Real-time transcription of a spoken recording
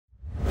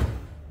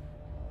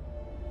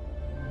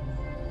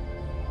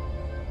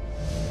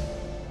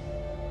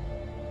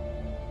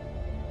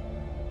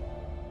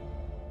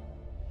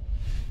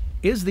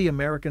Is the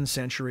American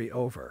century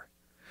over?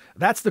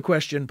 That's the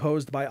question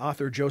posed by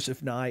author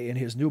Joseph Nye in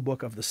his new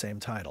book of the same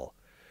title.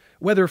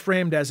 Whether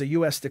framed as a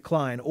U.S.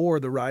 decline or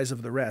the rise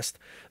of the rest,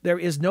 there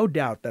is no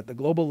doubt that the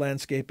global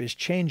landscape is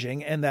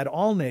changing and that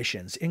all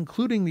nations,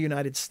 including the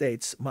United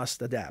States,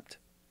 must adapt.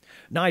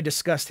 Nye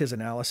discussed his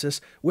analysis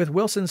with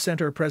Wilson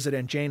Center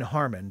President Jane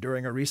Harman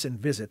during a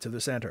recent visit to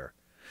the center.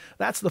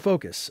 That's the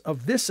focus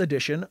of this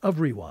edition of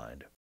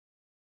Rewind.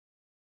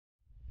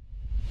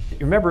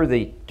 Remember,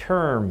 the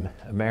term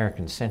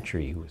American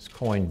century was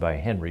coined by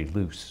Henry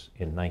Luce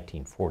in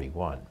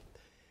 1941,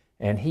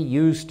 and he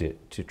used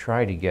it to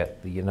try to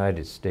get the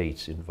United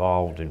States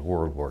involved in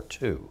World War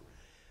II.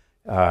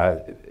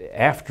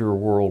 After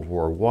World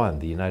War I,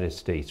 the United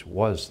States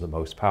was the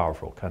most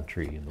powerful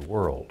country in the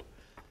world,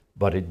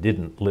 but it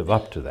didn't live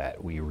up to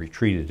that. We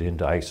retreated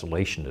into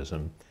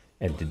isolationism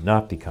and did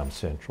not become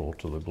central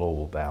to the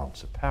global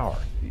balance of power.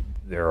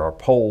 There are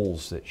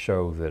polls that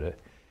show that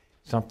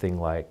something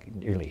like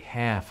nearly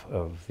half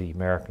of the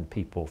American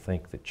people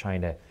think that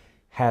China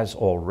has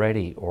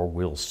already or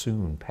will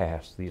soon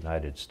pass the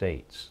United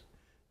States.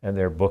 And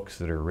there are books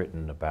that are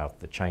written about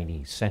the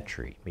Chinese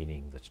century,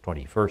 meaning the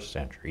 21st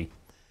century.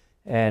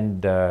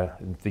 And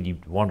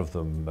one of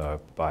them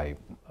by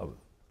a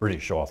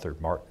British author,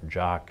 Martin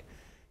Jock,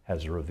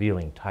 has a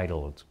revealing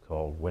title. It's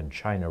called When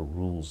China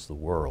Rules the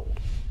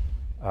World.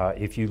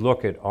 If you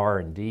look at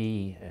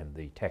R&D and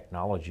the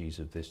technologies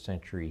of this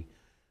century,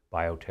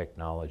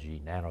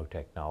 biotechnology,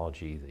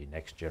 nanotechnology, the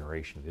next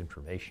generation of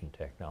information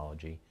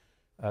technology,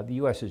 the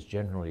U.S. is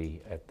generally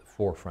at the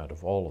forefront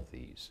of all of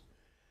these.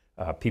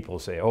 People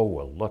say, oh,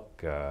 well,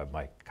 look,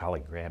 my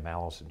colleague Graham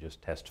Allison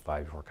just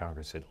testified before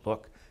Congress, said,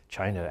 look,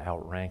 China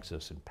outranks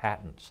us in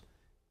patents.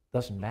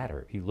 Doesn't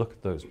matter. If you look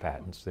at those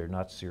patents, they're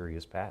not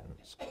serious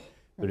patents.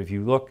 But if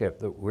you look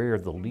at where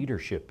the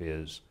leadership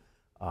is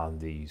on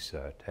these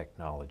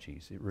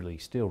technologies, it really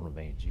still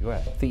remains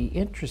U.S. The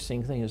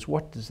interesting thing is,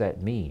 what does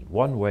that mean?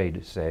 One way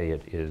to say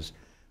it is,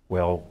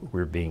 well,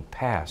 we're being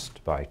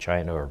passed by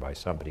China or by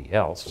somebody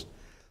else.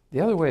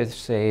 The other way to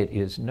say it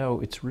is, no,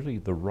 it's really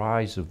the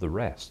rise of the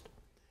rest.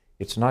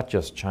 It's not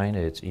just China,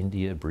 it's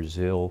India,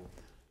 Brazil,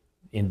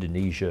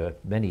 Indonesia,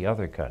 many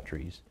other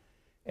countries.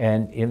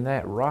 And in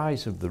that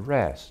rise of the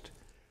rest,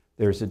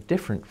 there's a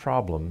different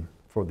problem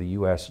for the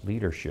U.S.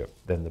 leadership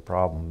than the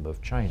problem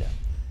of China.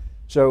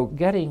 So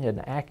getting an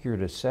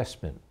accurate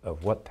assessment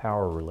of what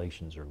power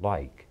relations are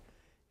like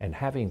and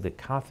having the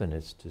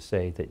confidence to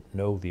say that,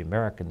 no, the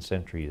American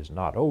century is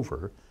not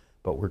over,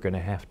 but we're going to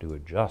have to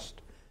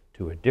adjust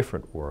to a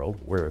different world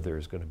where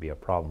there's going to be a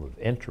problem of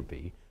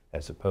entropy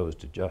as opposed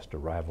to just a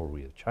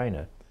rivalry with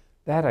China,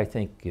 that I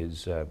think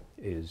is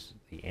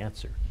the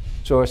answer.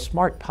 So a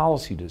smart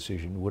policy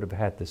decision would have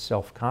had the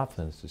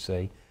self-confidence to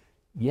say,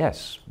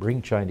 yes,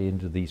 bring China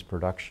into these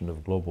production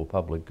of global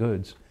public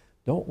goods.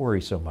 Don't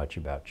worry so much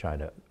about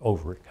China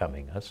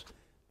overcoming us.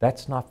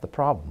 That's not the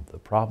problem. The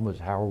problem is,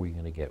 how are we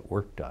going to get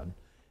work done?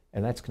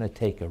 And that's going to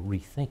take a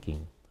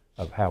rethinking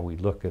of how we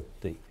look at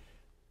the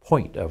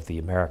point of the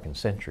American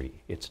century.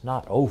 It's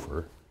not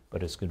over,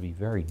 but it's going to be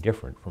very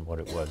different from what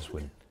it was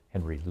when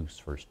Henry Luce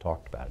first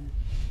talked about it.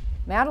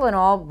 Madeleine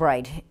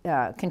Albright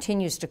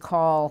continues to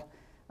call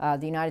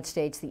the United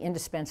States the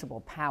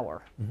indispensable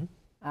power.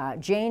 Mm-hmm.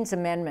 Jane's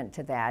amendment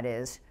to that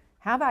is,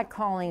 how about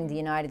calling the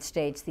United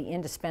States the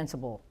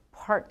indispensable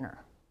partner?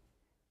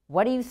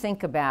 What do you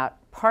think about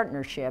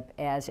partnership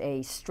as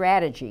a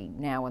strategy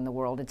now in the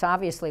world? It's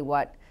obviously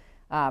what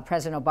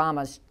President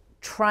Obama's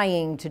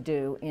trying to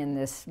do in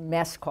this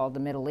mess called the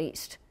Middle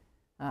East.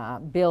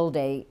 Build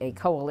a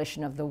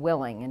coalition of the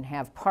willing and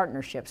have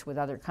partnerships with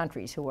other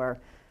countries who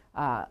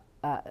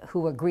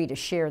agree to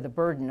share the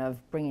burden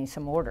of bringing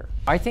some order.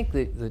 I think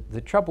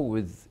the trouble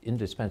with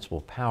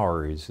indispensable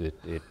power is that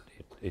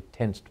it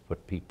tends to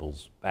put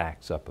people's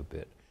backs up a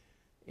bit.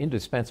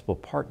 Indispensable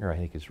partner, I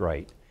think, is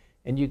right.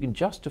 And you can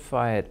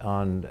justify it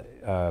on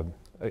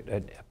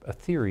a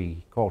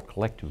theory called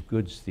collective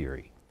goods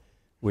theory,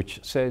 which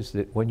says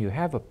that when you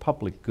have a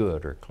public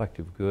good or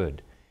collective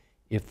good,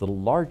 if the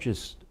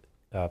largest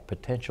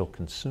potential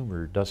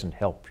consumer doesn't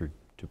help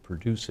to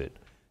produce it,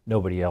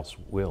 nobody else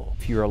will.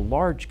 If you're a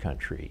large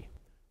country,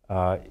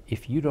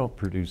 if you don't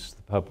produce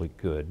the public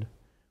good,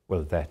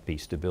 whether that be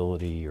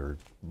stability or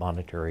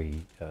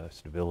monetary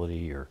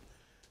stability or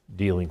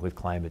dealing with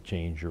climate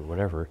change or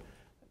whatever,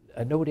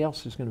 nobody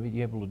else is going to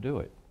be able to do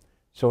it.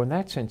 So in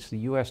that sense, the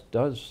U.S.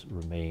 does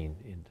remain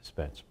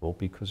indispensable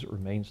because it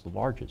remains the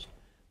largest.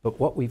 But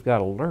what we've got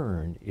to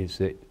learn is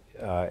that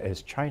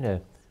as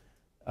China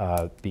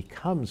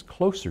becomes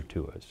closer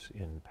to us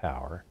in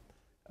power,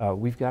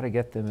 we've got to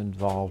get them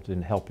involved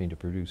in helping to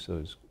produce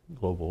those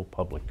global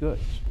public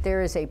goods.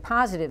 There is a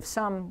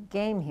positive-sum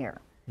game here.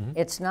 Mm-hmm.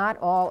 It's not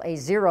all a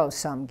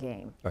zero-sum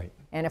game. Right.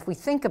 And if we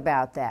think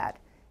about that,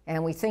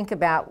 and we think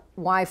about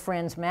why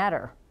friends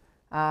matter,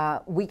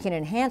 we can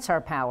enhance our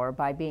power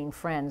by being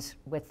friends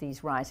with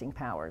these rising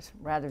powers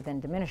rather than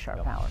diminish our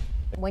power.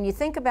 When you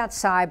think about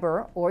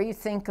cyber, or you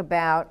think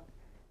about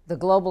the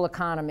global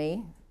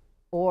economy,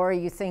 or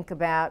you think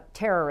about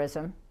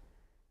terrorism,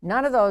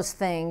 None of those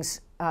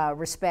things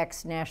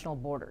respects national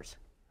borders.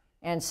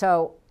 And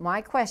so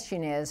my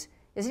question is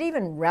it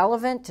even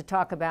relevant to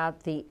talk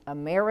about the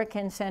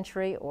American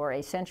century or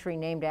a century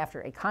named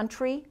after a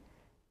country,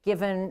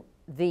 given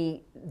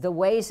the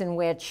ways in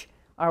which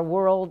our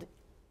world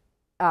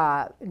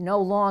no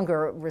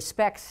longer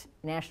respects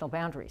national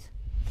boundaries?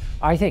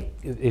 I think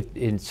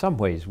in some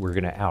ways we're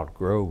going to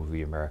outgrow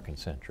the American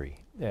century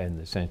in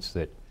the sense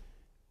that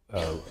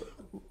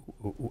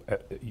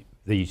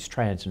these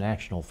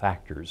transnational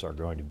factors are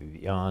going to be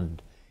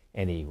beyond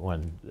any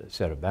one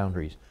set of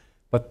boundaries.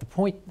 But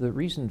the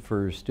reason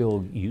for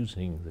still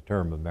using the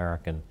term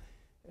American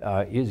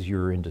is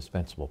your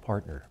indispensable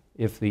partner.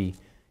 If the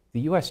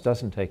U.S.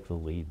 doesn't take the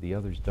lead, the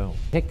others don't.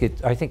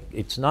 I think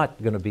it's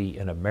not going to be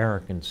an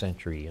American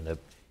century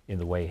in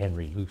the way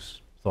Henry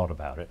Luce thought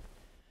about it,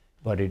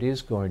 but it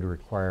is going to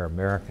require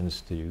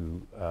Americans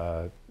to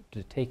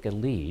take a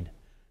lead,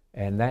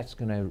 and that's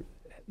going to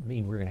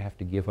mean we're going to have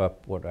to give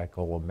up what I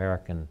call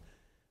American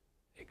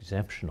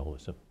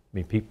exemptionalism. I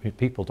mean,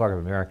 people talk of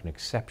American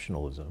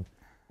exceptionalism.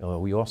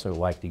 We also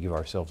like to give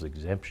ourselves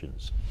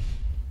exemptions.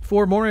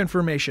 For more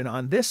information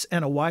on this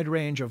and a wide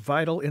range of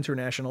vital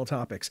international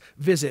topics,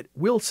 visit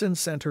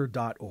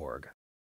wilsoncenter.org.